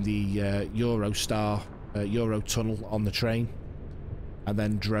 using the Eurostar, Eurotunnel on the train. And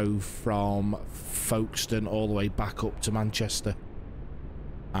then drove from Folkestone all the way back up to Manchester.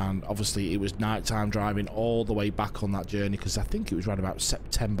 And obviously it was nighttime driving all the way back on that journey, because I think it was around about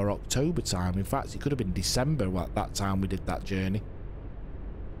September, October time. In fact, it could have been December at that time we did that journey.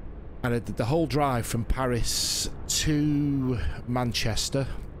 And I did the whole drive from Paris to Manchester.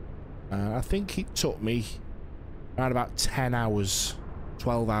 I think it took me around about 10 hours,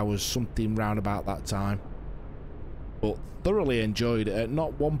 12 hours, something round about that time. But thoroughly enjoyed it. At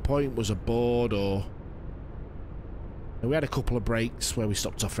not one point was I bored, or... We had a couple of breaks where we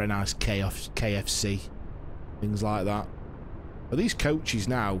stopped off for a nice KFC, things like that. But these coaches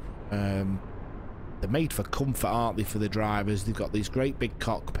now, they're made for comfort, aren't they, for the drivers? They've got these great big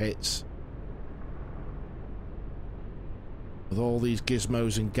cockpits with all these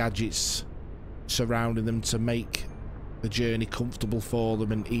gizmos and gadgets surrounding them to make the journey comfortable for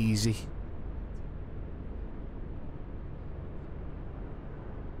them and easy.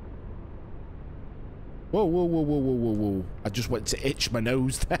 Whoa, whoa, whoa, whoa, whoa, whoa, whoa. I just went to itch my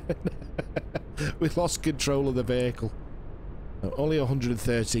nose then. We lost control of the vehicle. Only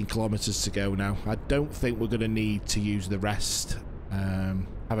 113 kilometres to go now. I don't think we're going to need to use the rest, have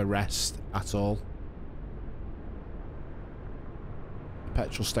a rest at all.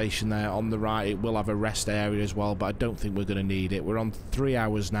 Petrol station there on the right, it will have a rest area as well, but I don't think we're going to need it. We're on 3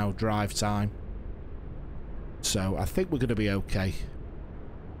 hours now drive time. So I think we're going to be okay.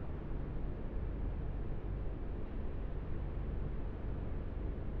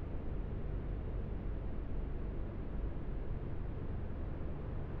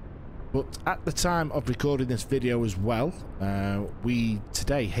 But at the time of recording this video as well, we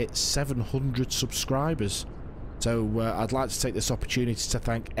today hit 700 subscribers. So I'd like to take this opportunity to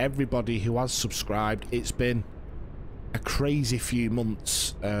thank everybody who has subscribed. It's been a crazy few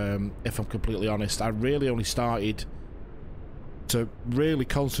months, if I'm completely honest. I really only started to really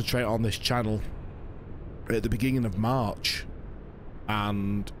concentrate on this channel at the beginning of March.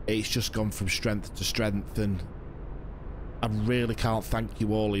 And it's just gone from strength to strength, and I really can't thank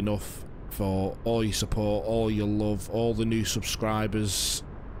you all enough for all your support, all your love, all the new subscribers.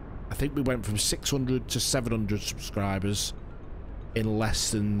 I think we went from 600 to 700 subscribers in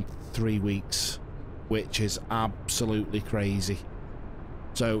less than 3 weeks, which is absolutely crazy.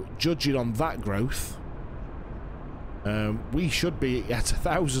 So, judging on that growth, we should be at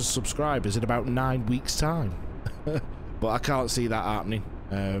 1,000 subscribers in about 9 weeks' time. But I can't see that happening.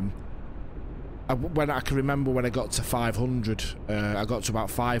 When I can remember when I got to 500, I got to about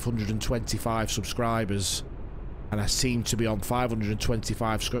 525 subscribers, and I seem to be on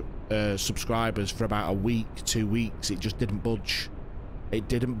 525 subscribers for about a week, 2 weeks. It just didn't budge. It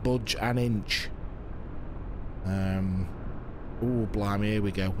didn't budge an inch. Oh, blimey, here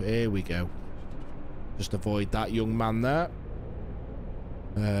we go. Here we go. Just avoid that young man there.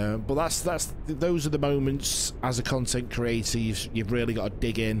 But those are the moments as a content creator you've really got to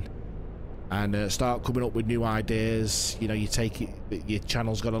dig in and start coming up with new ideas. You know, you take it, your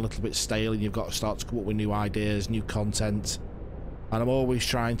channel's got a little bit stale and you've got to start to come up with new ideas, new content. And I'm always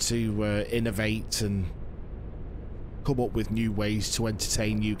trying to innovate and come up with new ways to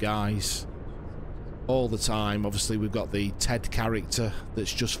entertain you guys all the time. Obviously, we've got the Ted character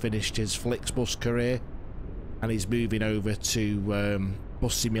that's just finished his Flixbus career, and he's moving over to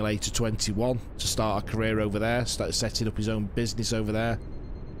Bus Simulator 21 to start a career over there, start setting up his own business over there.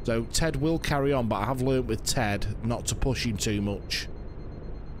 So Ted will carry on, but I have learnt with Ted not to push him too much,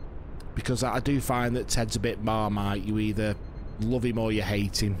 because I do find that Ted's a bit Marmite. You either love him or you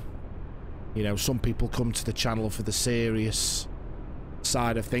hate him. You know, some people come to the channel for the serious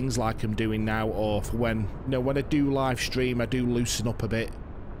side of things like I'm doing now, or for when, you know, when I do live stream, I do loosen up a bit.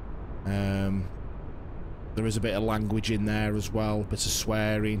 There is a bit of language in there as well, a bit of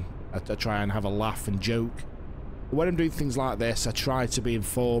swearing. I try and have a laugh and joke. But when I'm doing things like this, I try to be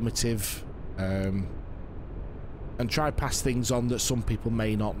informative and try pass things on that some people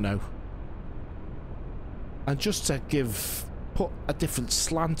may not know. And just to put a different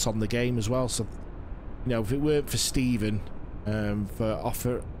slant on the game as well. So, you know, if it weren't for Stephen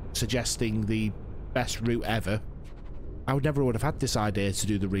for suggesting the best route ever, I would have had this idea to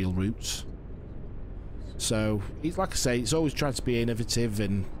do the real routes. So, like I say, it's always trying to be innovative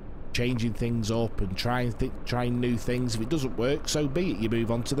and changing things up and trying new things. If it doesn't work, so be it. You move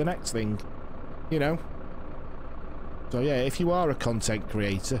on to the next thing, you know. So yeah, if you are a content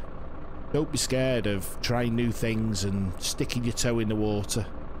creator, don't be scared of trying new things and sticking your toe in the water.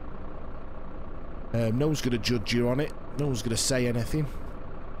 No one's going to judge you on it. No one's going to say anything.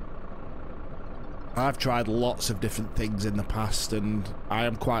 I've tried lots of different things in the past, and I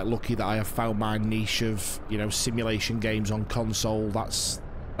am quite lucky that I have found my niche of, you know, simulation games on console. That's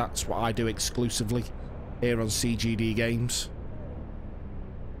what I do exclusively here on CGD Games.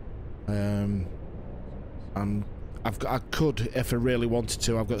 I could, if I really wanted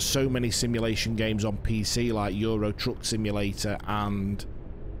to. I've got so many simulation games on PC, like Euro Truck Simulator and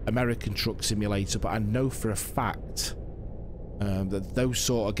American Truck Simulator, but I know for a fact that those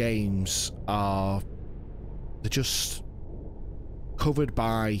sort of games they're just covered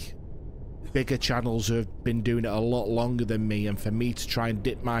by bigger channels who have been doing it a lot longer than me, and for me to try and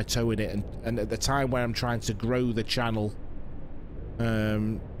dip my toe in it, and at the time where I'm trying to grow the channel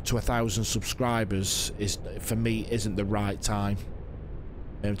to 1,000 subscribers, for me isn't the right time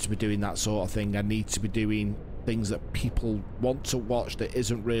to be doing that sort of thing. I need to be doing things that people want to watch that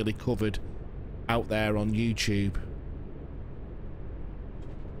isn't really covered out there on YouTube.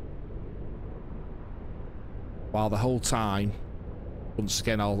 While the whole time, once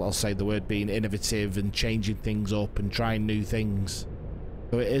again, I'll say the word, being innovative and changing things up and trying new things.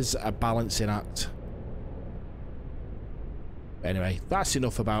 So it is a balancing act. Anyway, that's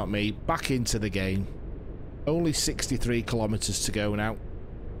enough about me. Back into the game. Only 63 kilometers to go now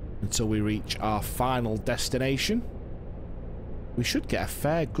until we reach our final destination. We should get a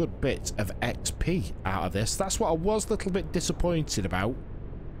fair good bit of XP out of this. That's what I was a little bit disappointed about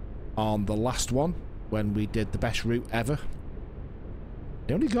on the last one, when we did the best route ever.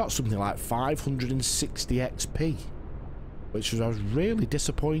 I only got something like 560 XP, which I was really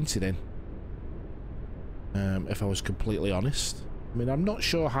disappointed in, if I was completely honest. I mean, I'm not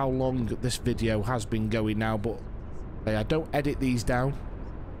sure how long this video has been going now, but I don't edit these down.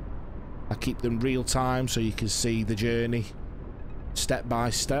 I keep them real time so you can see the journey step by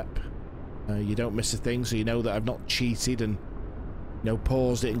step. You don't miss a thing, so you know that I've not cheated and, you know,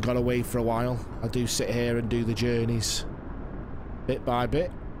 paused it and got away for a while. I do sit here and do the journeys bit by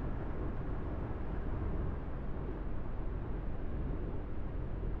bit.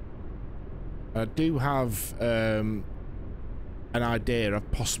 I do have an idea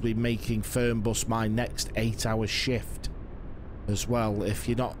of possibly making Fernbus my next 8-hour shift as well, if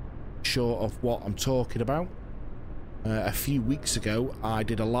you're not sure of what I'm talking about. A few weeks ago I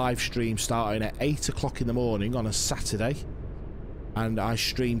did a live stream starting at 8 o'clock in the morning on a Saturday, and I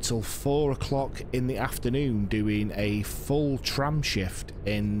streamed till 4 o'clock in the afternoon doing a full tram shift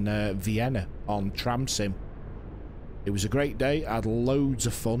in Vienna on Tram Sim. It was a great day. I had loads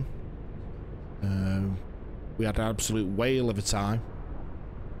of fun. We had an absolute whale of a time,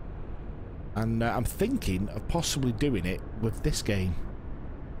 and I'm thinking of possibly doing it with this game.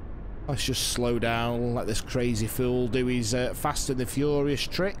 Let's just slow down, let this crazy fool do his Fast and the Furious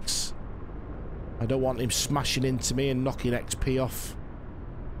tricks. I don't want him smashing into me and knocking XP off.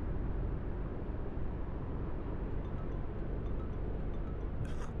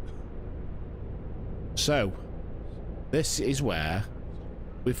 So, this is where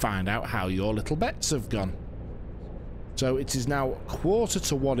we find out how your little bets have gone. So it is now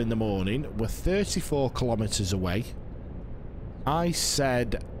 1:45 in the morning. We're 34 kilometers away. I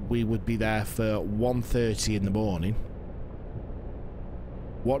said we would be there for 1:30 in the morning.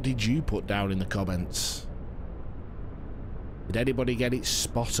 What did you put down in the comments? Did anybody get it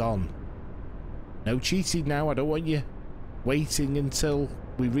spot on? No cheating now. I don't want you waiting until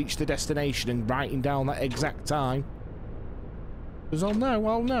we reach the destination and writing down that exact time. Because I'll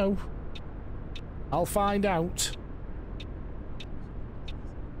know. I'll find out.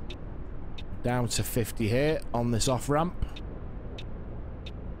 Down to 50 here on this off-ramp.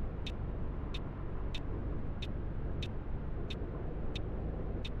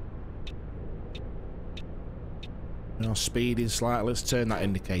 Now speeding slightly. Let's turn that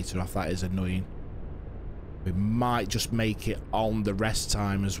indicator off. That is annoying. We might just make it on the rest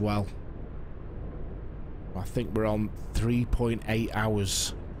time as well. I think we're on 3.8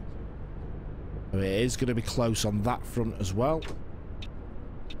 hours. So it is going to be close on that front as well.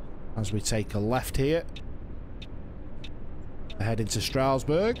 As we take a left here. Head into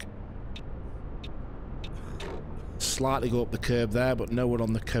Strasbourg. Slightly go up the curb there, but no one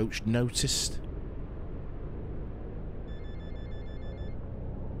on the coach noticed.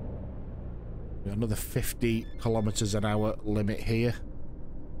 We've got another 50 kilometers an hour limit here.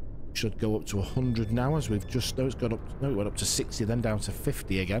 Should go up to 100 now, as we've just... No, it's gone up... No, it went up to 60, then down to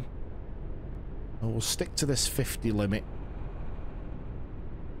 50 again. Well, we'll stick to this 50 limit.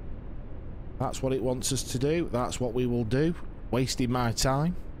 That's what it wants us to do. That's what we will do. Wasting my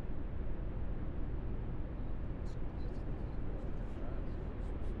time.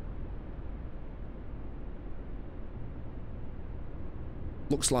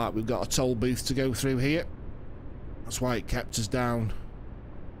 Looks like we've got a toll booth to go through here. That's why it kept us down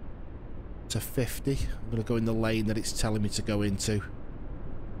to 50. I'm going to go in the lane that it's telling me to go into.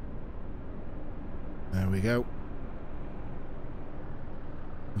 There we go.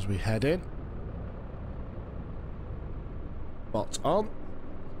 As we head in. Spot on.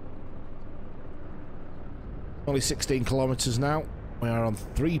 Only 16 kilometers now. We are on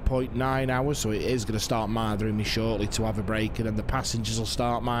 3.9 hours, so it is going to start mithering me shortly to have a break, and then the passengers will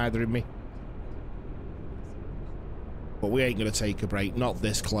start mithering me. But we ain't going to take a break, not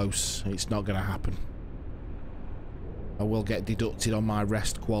this close. It's not going to happen. I will get deducted on my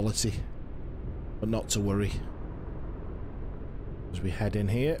rest quality, but not to worry. As we head in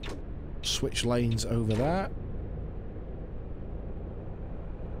here, switch lanes over there.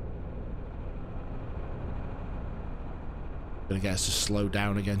 Gonna get us to slow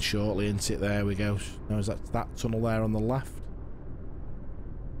down again shortly, isn't it? There we go. Now is that tunnel there on the left?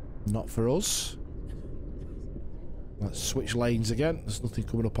 Not for us. Let's switch lanes again. There's nothing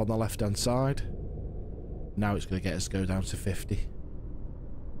coming up on the left hand side. Now it's gonna get us to go down to 50.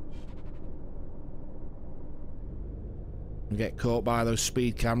 We get caught by those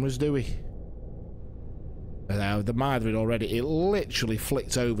speed cameras, do we? The mithering already. It literally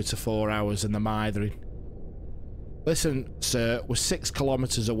flicked over to 4 hours in the mithering. Listen, sir, we're 6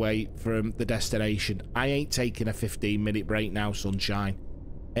 kilometers away from the destination. I ain't taking a 15-minute break now, sunshine.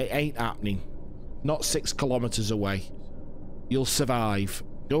 It ain't happening. Not 6 kilometers away. You'll survive.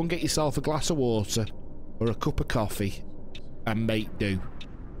 Go and get yourself a glass of water or a cup of coffee and make do.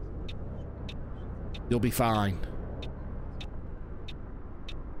 You'll be fine.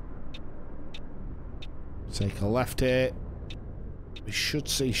 Take a left here. We should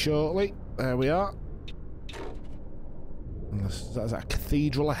see shortly. There we are. There's a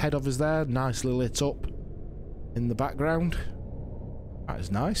cathedral ahead of us there, nicely lit up in the background. That is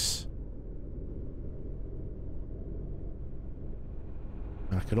nice.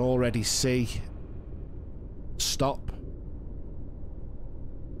 I can already see stop.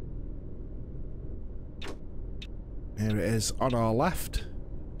 Here it is on our left.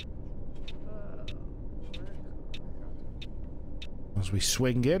 As we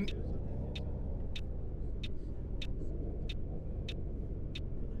swing in.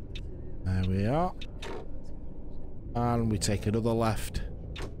 There we are. And we take another left.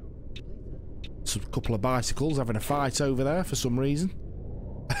 Some couple of bicycles having a fight over there for some reason.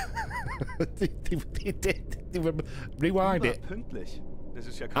 Rewind it.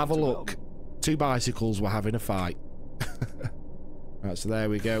 Have a look. 2 bicycles were having a fight. Right, so there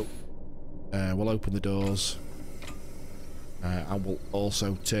we go. We'll open the doors. and we'll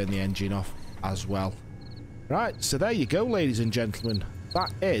also turn the engine off as well. Right, so there you go, ladies and gentlemen.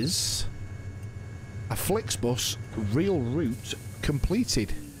 That is a Flixbus real route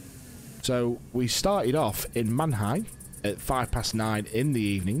completed. So we started off in Mannheim at 9:05 in the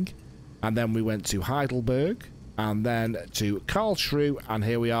evening, and then we went to Heidelberg, and then to Karlsruhe, and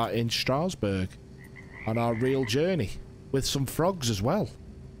here we are in Strasbourg on our real journey with some frogs as well.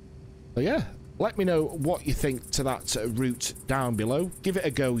 So yeah, let me know what you think to that route down below. Give it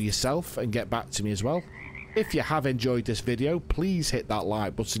a go yourself and get back to me as well. If you have enjoyed this video, please hit that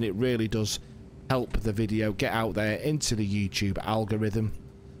like button. It really does help the video get out there into the YouTube algorithm.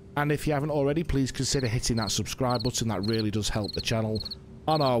 And if you haven't already, please consider hitting that subscribe button. That really does help the channel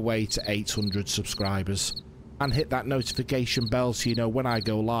on our way to 800 subscribers. And hit that notification bell so you know when I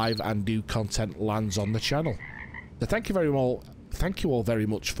go live and new content lands on the channel. So thank you all very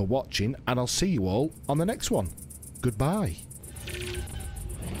much for watching, and I'll see you all on the next one. Goodbye.